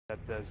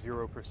At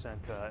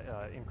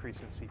 0% increase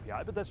in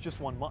CPI, but that's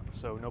just 1 month,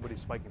 so nobody's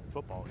spiking the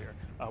football here.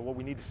 What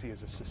we need to see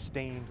is a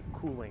sustained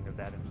cooling of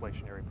that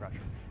inflationary pressure,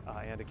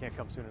 and it can't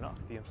come soon enough.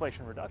 The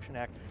Inflation Reduction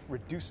Act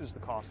reduces the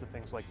cost of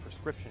things like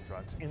prescription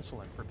drugs,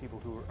 insulin for people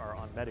who are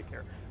on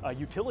Medicare,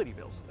 utility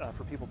bills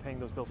for people paying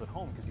those bills at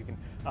home, because you can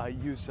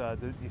use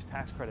these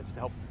tax credits to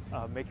help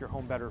make your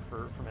home better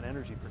from an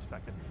energy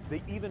perspective.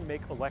 They even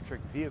make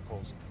electric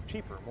vehicles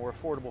cheaper, more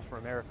affordable for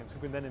Americans, who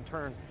can then in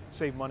turn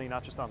save money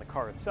not just on the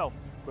car itself,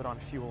 but on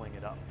fueling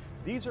it up.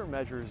 These are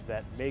measures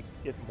that make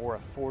it more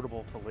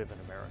affordable to live in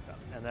America,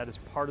 and that is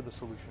part of the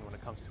solution when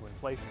it comes to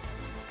inflation.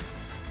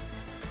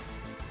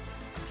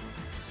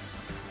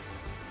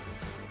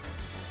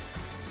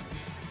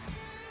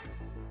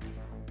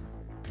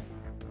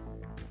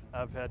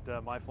 I've had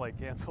my flight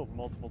canceled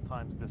multiple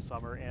times this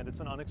summer, and it's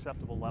an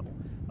unacceptable level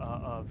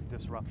of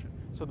disruption.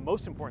 So the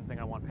most important thing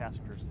I want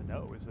passengers to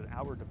know is that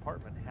our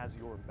department has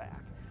your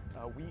back.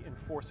 We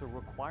enforce a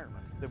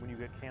requirement that when you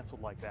get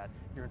canceled like that,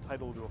 you're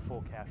entitled to a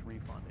full cash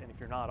refund. And if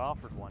you're not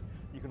offered one,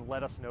 you can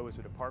let us know as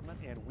a department,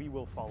 and we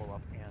will follow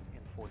up and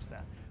enforce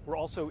that. We're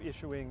also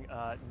issuing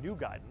new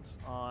guidance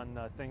on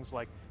things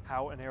like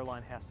how an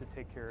airline has to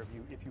take care of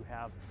you if you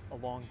have a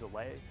long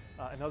delay,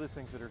 and other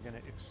things that are going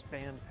to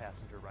expand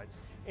passenger rights.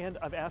 And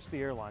I've asked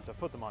the airlines, I've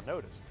put them on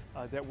notice,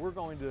 that we're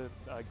going to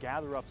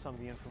gather up some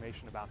of the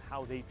information about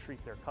how they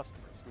treat their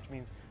customers, which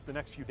means the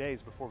next few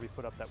days before we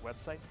put up that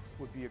website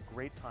would be a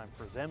great time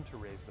for them to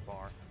raise the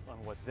bar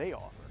on what they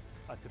offer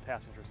to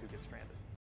passengers who get stranded.